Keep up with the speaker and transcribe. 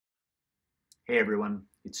Hey everyone,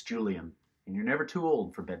 it's Julian, and you're never too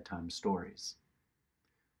old for bedtime stories.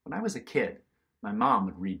 When I was a kid, my mom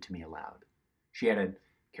would read to me aloud. She added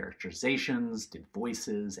characterizations, did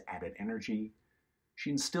voices, added energy.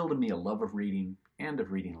 She instilled in me a love of reading and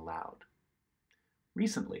of reading aloud.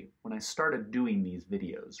 Recently, when I started doing these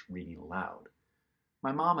videos, reading aloud,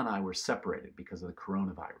 my mom and I were separated because of the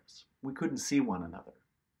coronavirus. We couldn't see one another,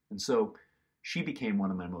 and so she became one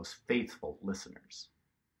of my most faithful listeners.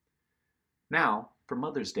 Now, for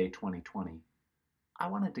Mother's Day 2020, I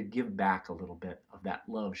wanted to give back a little bit of that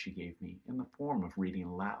love she gave me in the form of reading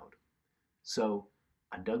aloud. So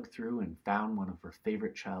I dug through and found one of her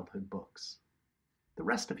favorite childhood books. The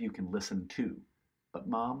rest of you can listen too, but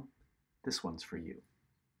Mom, this one's for you.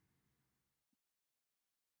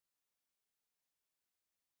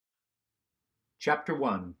 Chapter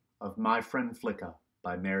 1 of My Friend Flicka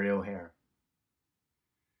by Mary O'Hare.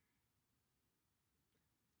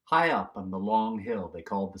 High up on the long hill they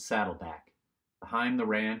called the Saddleback, behind the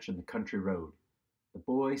ranch and the country road, the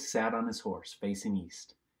boy sat on his horse facing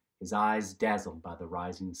east, his eyes dazzled by the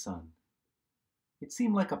rising sun. It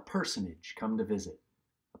seemed like a personage come to visit,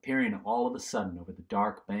 appearing all of a sudden over the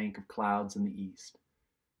dark bank of clouds in the east,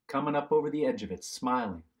 coming up over the edge of it,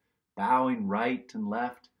 smiling, bowing right and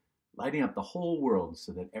left, lighting up the whole world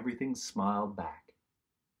so that everything smiled back.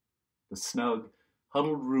 The snug,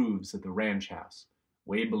 huddled roofs of the ranch house,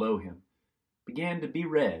 way below him, began to be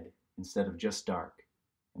red instead of just dark,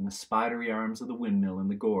 and the spidery arms of the windmill in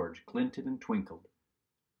the gorge glinted and twinkled.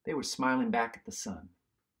 They were smiling back at the sun.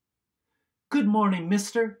 "Good morning,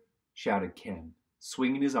 mister," shouted Ken,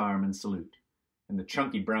 swinging his arm in salute, and the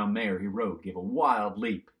chunky brown mare he rode gave a wild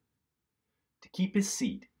leap. To keep his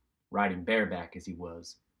seat, riding bareback as he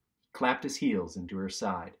was, he clapped his heels into her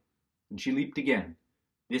side, and she leaped again,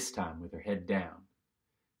 this time with her head down.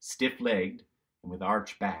 Stiff-legged, and with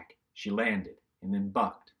arched back, she landed and then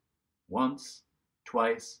bucked. Once,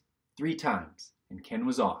 twice, 3 times, and Ken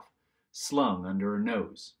was off, slung under her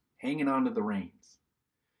nose, hanging onto the reins.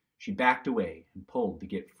 She backed away and pulled to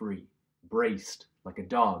get free, braced like a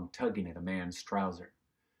dog tugging at a man's trouser.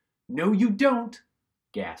 "No, you don't,"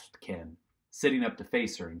 gasped Ken, sitting up to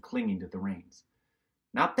face her and clinging to the reins.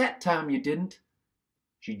 "Not that time you didn't."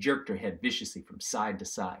 She jerked her head viciously from side to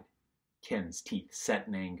side. Ken's teeth set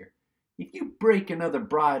in anger. "If you break another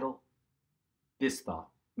bridle—" This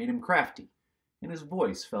thought made him crafty, and his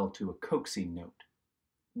voice fell to a coaxing note.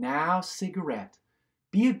 "Now, Cigarette,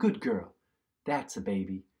 be a good girl. That's a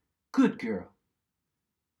baby. Good girl."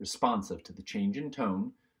 Responsive to the change in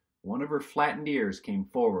tone, one of her flattened ears came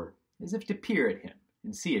forward, as if to peer at him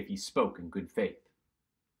and see if he spoke in good faith.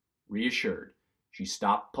 Reassured, she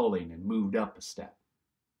stopped pulling and moved up a step.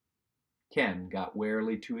 Ken got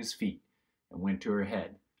warily to his feet and went to her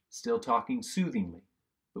head, still talking soothingly,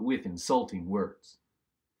 but with insulting words.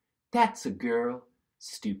 "That's a girl.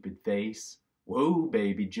 Stupid face. Whoa,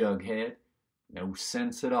 baby jughead. No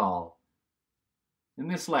sense at all."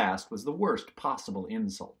 And this last was the worst possible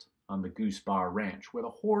insult on the Goose Bar Ranch, where the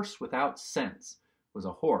horse without sense was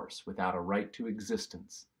a horse without a right to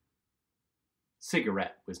existence.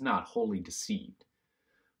 Cigarette was not wholly deceived,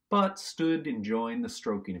 but stood enjoying the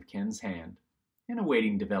stroking of Ken's hand and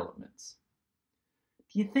awaiting developments.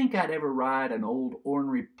 "Do you think I'd ever ride an old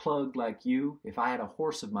ornery plug like you if I had a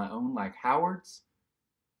horse of my own like Howard's?"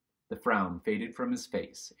 The frown faded from his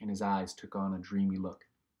face, and his eyes took on a dreamy look.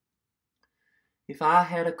 "If I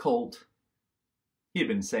had a colt—" He had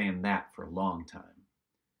been saying that for a long time.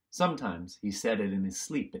 Sometimes he said it in his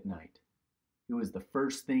sleep at night. It was the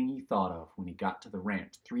first thing he thought of when he got to the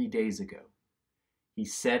ranch 3 days ago. He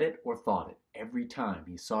said it or thought it every time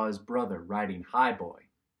he saw his brother riding Highboy.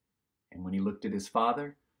 And when he looked at his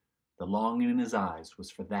father, the longing in his eyes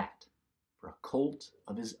was for that, for a colt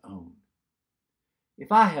of his own.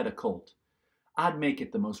 "If I had a colt, I'd make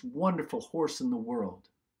it the most wonderful horse in the world.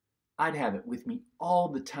 I'd have it with me all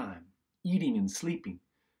the time, eating and sleeping,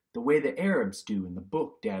 the way the Arabs do in the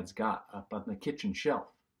book Dad's got up on the kitchen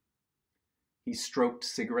shelf." He stroked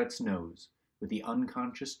Cigarette's nose with the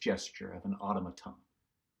unconscious gesture of an automaton.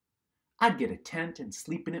 "I'd get a tent and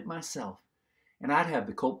sleep in it myself, and I'd have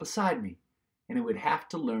the colt beside me, and it would have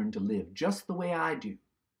to learn to live just the way I do.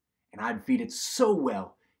 And I'd feed it so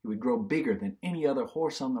well it would grow bigger than any other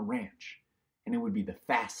horse on the ranch, and it would be the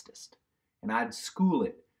fastest, and I'd school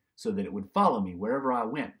it so that it would follow me wherever I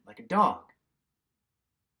went, like a dog."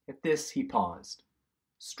 At this he paused,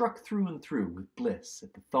 struck through and through with bliss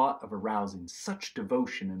at the thought of arousing such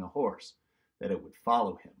devotion in a horse that it would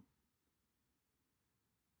follow him.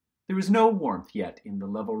 There was no warmth yet in the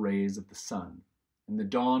level rays of the sun, and the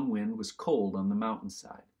dawn wind was cold on the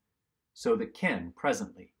mountainside, so that Ken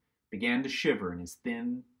presently began to shiver in his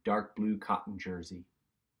thin, dark blue cotton jersey.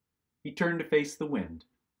 He turned to face the wind,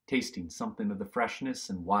 tasting something of the freshness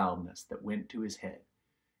and wildness that went to his head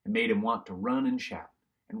and made him want to run and shout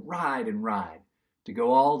and ride, to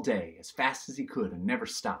go all day as fast as he could and never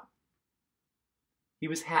stop. He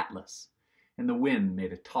was hatless, and the wind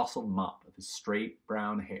made a tousled mop of his straight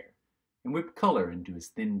brown hair and whipped color into his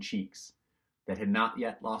thin cheeks that had not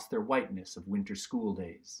yet lost their whiteness of winter school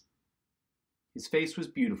days. His face was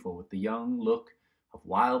beautiful with the young look of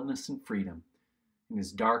wildness and freedom in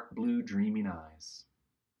his dark blue dreaming eyes.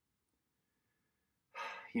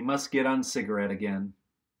 He must get on Cigarette again.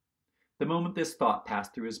 The moment this thought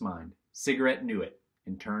passed through his mind, Cigarette knew it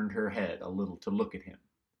and turned her head a little to look at him.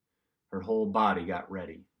 Her whole body got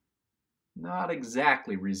ready. Not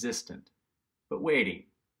exactly resistant, but waiting.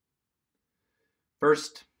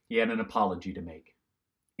 First, he had an apology to make.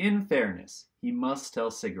 In fairness, he must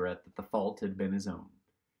tell Cigarette that the fault had been his own.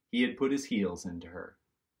 He had put his heels into her.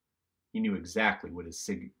 He knew exactly what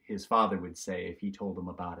his father would say if he told him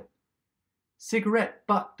about it. Cigarette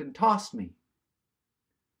bucked and tossed me.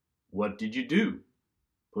 What did you do?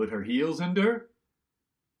 Put her heels into her?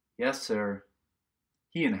 Yes, sir.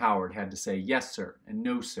 He and Howard had to say yes, sir, and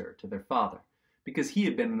no, sir, to their father, because he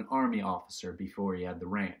had been an army officer before he had the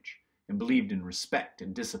ranch, and believed in respect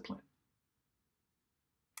and discipline.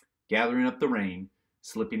 Gathering up the rein,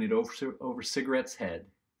 slipping it over Cigarette's head,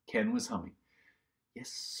 Ken was humming, Yes,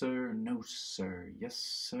 sir, no, sir, yes,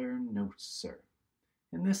 sir, no, sir.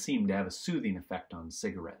 And this seemed to have a soothing effect on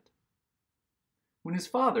Cigarette. When his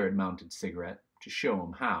father had mounted Cigarette to show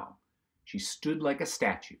him how, she stood like a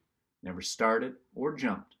statue, never started or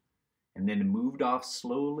jumped, and then moved off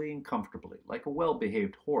slowly and comfortably, like a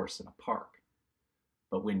well-behaved horse in a park.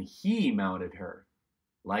 But when he mounted her,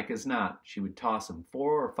 like as not, she would toss him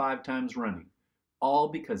 4 or 5 times running, all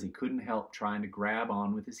because he couldn't help trying to grab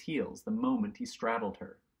on with his heels the moment he straddled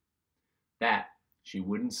her. That she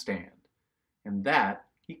wouldn't stand, and that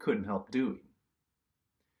he couldn't help doing.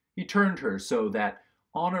 He turned her so that,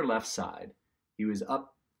 on her left side, he was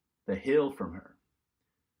up the hill from her.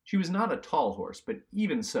 She was not a tall horse, but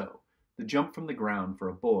even so, the jump from the ground for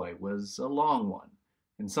a boy was a long one,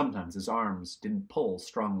 and sometimes his arms didn't pull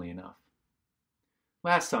strongly enough.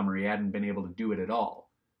 Last summer he hadn't been able to do it at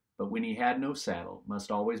all, but when he had no saddle,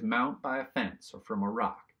 must always mount by a fence or from a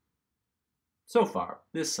rock. So far,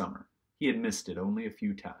 this summer, he had missed it only a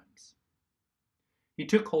few times. He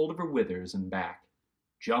took hold of her withers and back,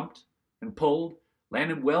 jumped and pulled,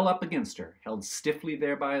 landed well up against her, held stiffly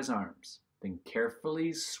there by his arms, then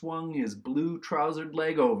carefully swung his blue-trousered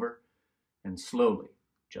leg over, and slowly,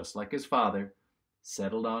 just like his father,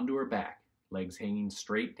 settled onto her back, legs hanging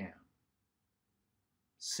straight down.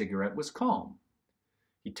 Cigarette was calm.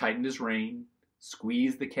 He tightened his rein,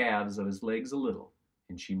 squeezed the calves of his legs a little,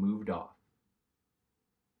 and she moved off.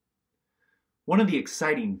 One of the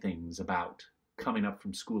exciting things about coming up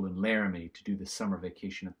from school in Laramie to do the summer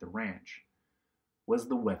vacation at the ranch was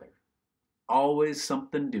the weather. Always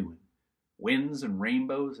something doing. Winds and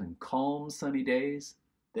rainbows and calm sunny days,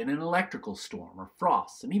 then an electrical storm or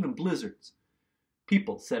frosts and even blizzards.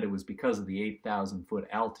 People said it was because of the 8,000-foot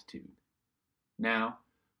altitude. Now,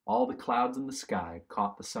 all the clouds in the sky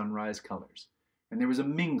caught the sunrise colors, and there was a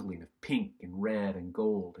mingling of pink and red and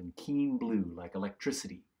gold and keen blue like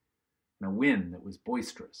electricity, and a wind that was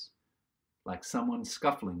boisterous, like someone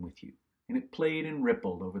scuffling with you, and it played and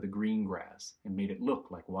rippled over the green grass and made it look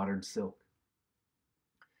like watered silk.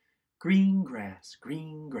 Green grass,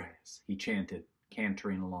 he chanted,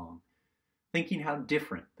 cantering along, thinking how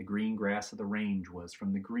different the green grass of the range was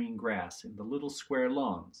from the green grass in the little square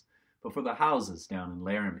lawns before the houses down in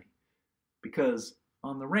Laramie, because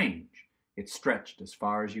on the range it stretched as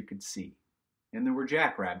far as you could see, and there were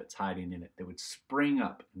jackrabbits hiding in it that would spring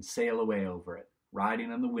up and sail away over it,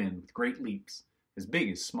 riding on the wind with great leaps, as big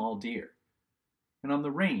as small deer. And on the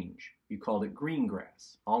range, you called it green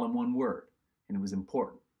grass, all in one word, and it was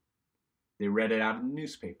important. They read it out in the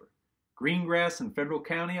newspaper. Green grass in Federal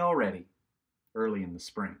County already, early in the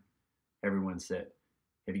spring. Everyone said,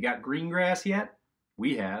 "Have you got green grass yet?"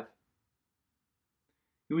 "We have."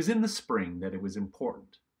 It was in the spring that it was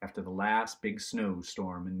important, after the last big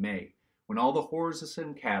snowstorm in May, when all the horses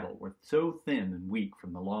and cattle were so thin and weak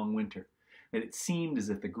from the long winter that it seemed as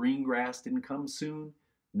if the green grass didn't come soon,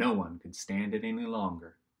 no one could stand it any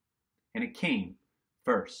longer. And it came,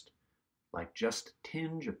 first, like just a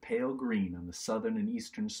tinge of pale green on the southern and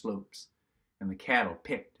eastern slopes, and the cattle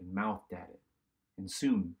picked and mouthed at it, and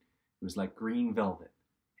soon it was like green velvet,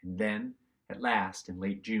 and then, at last, in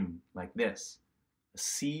late June, like this, a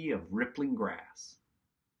sea of rippling grass.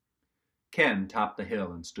 Ken topped the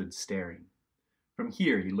hill and stood staring. From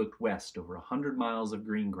here he looked west over 100 miles of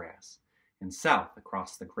green grass and south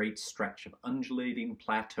across the great stretch of undulating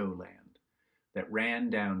plateau land that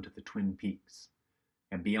ran down to the Twin Peaks,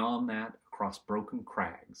 and beyond that across broken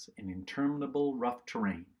crags and interminable rough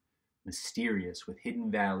terrain, mysterious with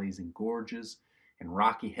hidden valleys and gorges and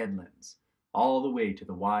rocky headlands, all the way to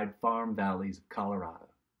the wide farm valleys of Colorado.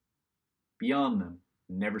 Beyond them,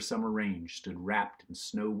 the Never Summer Range stood wrapped in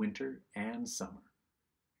snow winter and summer.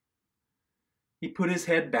 He put his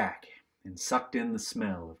head back and sucked in the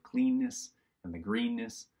smell of cleanness and the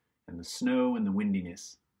greenness and the snow and the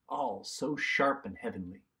windiness, all so sharp and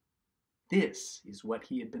heavenly. This is what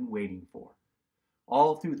he had been waiting for.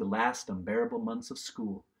 All through the last unbearable months of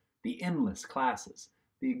school, the endless classes,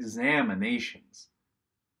 the examinations.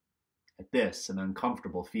 At this, an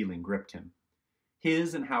uncomfortable feeling gripped him.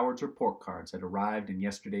 His and Howard's report cards had arrived in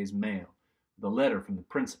yesterday's mail with a letter from the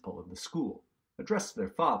principal of the school, addressed to their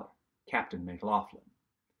father, Captain McLaughlin.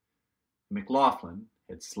 McLaughlin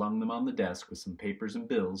had slung them on the desk with some papers and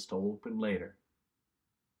bills to open later.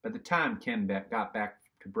 By the time Ken got back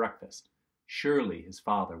to breakfast, surely his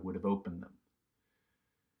father would have opened them.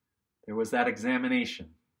 There was that examination.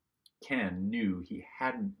 Ken knew he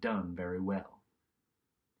hadn't done very well.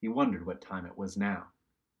 He wondered what time it was now.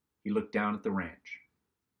 He looked down at the ranch.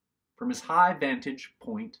 From his high vantage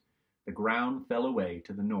point, the ground fell away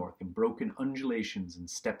to the north in broken undulations and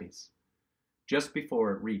steppies. Just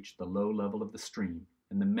before it reached the low level of the stream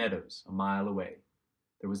and the meadows a mile away,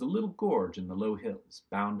 there was a little gorge in the low hills,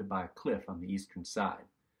 bounded by a cliff on the eastern side,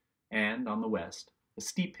 and, on the west, a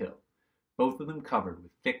steep hill, both of them covered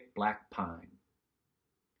with thick black pine.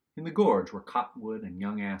 In the gorge were cottonwood and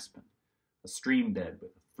young aspen, a stream bed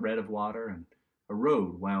with a thread of water, and a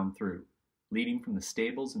road wound through, leading from the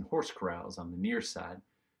stables and horse corrals on the near side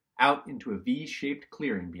out into a V-shaped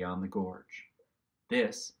clearing beyond the gorge.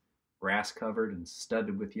 This, grass-covered and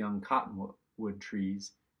studded with young cottonwood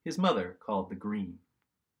trees, his mother called the Green.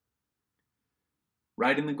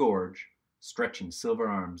 Right in the gorge, stretching silver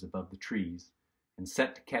arms above the trees, and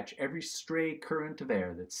set to catch every stray current of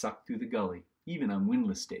air that sucked through the gully, even on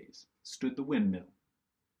windless days, stood the windmill.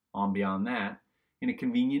 On beyond that, in a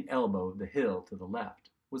convenient elbow of the hill to the left,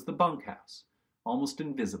 was the bunkhouse, almost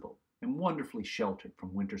invisible and wonderfully sheltered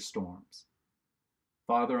from winter storms.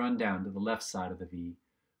 Farther on down to the left side of the V,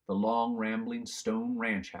 the long rambling stone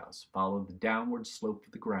ranch house followed the downward slope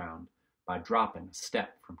of the ground by dropping a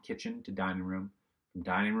step from kitchen to dining room, from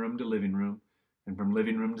dining room to living room, and from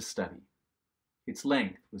living room to study. Its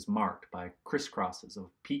length was marked by crisscrosses of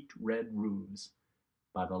peaked red roofs,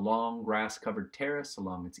 by the long grass-covered terrace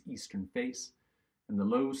along its eastern face, and the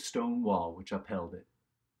low stone wall which upheld it.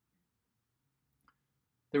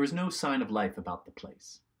 There was no sign of life about the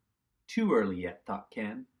place. Too early yet, thought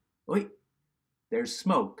Ken. Wait, there's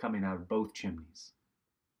smoke coming out of both chimneys.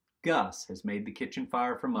 Gus has made the kitchen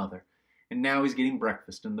fire for Mother, and now he's getting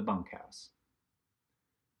breakfast in the bunkhouse.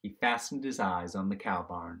 He fastened his eyes on the cow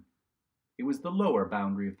barn. It was the lower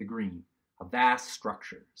boundary of the green, a vast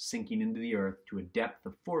structure sinking into the earth to a depth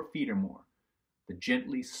of 4 feet or more, the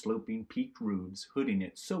gently sloping peaked roofs hooding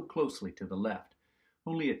it so closely to the left,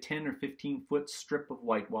 only a 10 or 15-foot strip of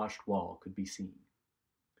whitewashed wall could be seen.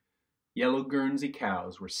 Yellow Guernsey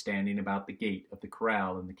cows were standing about the gate of the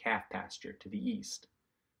corral in the calf pasture to the east.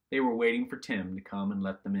 They were waiting for Tim to come and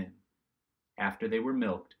let them in. After they were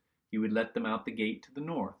milked, he would let them out the gate to the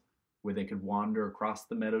north, where they could wander across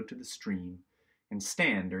the meadow to the stream and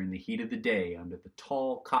stand during the heat of the day under the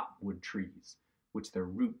tall cottonwood trees, which their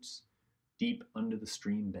roots deep under the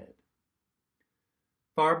stream bed.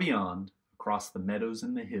 Far beyond, across the meadows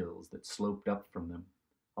and the hills that sloped up from them,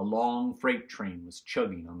 a long freight train was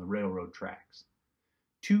chugging on the railroad tracks.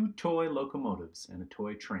 2 toy locomotives and a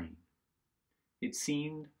toy train. It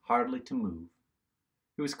seemed hardly to move.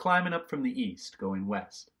 It was climbing up from the east, going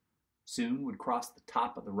west. Soon would cross the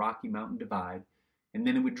top of the Rocky Mountain Divide, and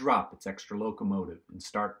then it would drop its extra locomotive and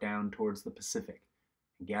start down towards the Pacific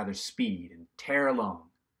and gather speed and tear along.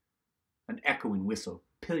 An echoing whistle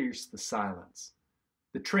pierced the silence.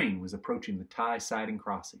 The train was approaching the tie siding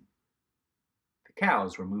crossing. The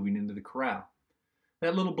cows were moving into the corral.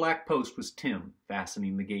 That little black post was Tim,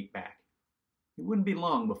 fastening the gate back. It wouldn't be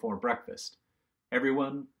long before breakfast.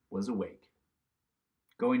 Everyone was awake.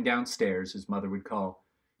 Going downstairs, his mother would call,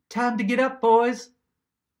 "Time to get up, boys!"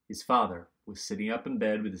 His father was sitting up in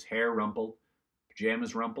bed with his hair rumpled,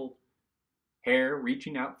 pajamas rumpled, hair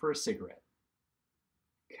reaching out for a cigarette.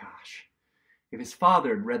 Gosh, if his father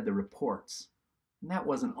had read the reports. And that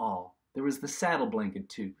wasn't all. There was the saddle blanket,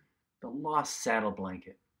 too. The lost saddle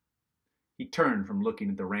blanket. He turned from looking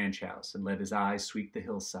at the ranch house and let his eyes sweep the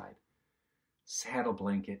hillside. Saddle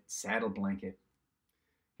blanket, saddle blanket.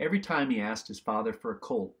 Every time he asked his father for a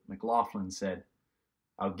colt, McLaughlin said,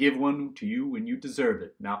 "I'll give one to you when you deserve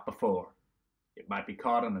it, not before. It might be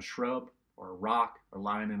caught on a shrub or a rock or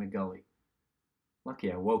lying in a gully."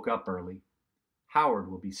 Lucky I woke up early. Howard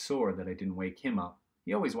will be sore that I didn't wake him up.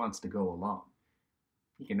 He always wants to go along.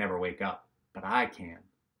 He can never wake up, but I can.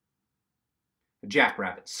 A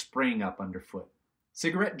jackrabbit sprang up underfoot.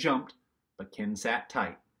 Cigarette jumped, but Ken sat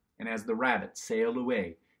tight, and as the rabbit sailed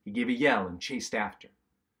away, he gave a yell and chased after.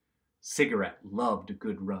 Cigarette loved a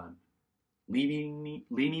good run.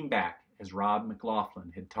 Leaning back, as Rob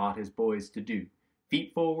McLaughlin had taught his boys to do,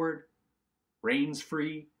 feet forward, reins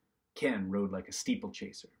free, Ken rode like a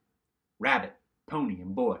steeplechaser. Rabbit, pony,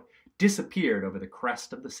 and boy disappeared over the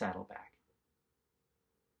crest of the saddleback.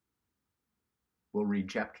 We'll read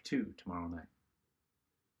chapter 2 tomorrow night.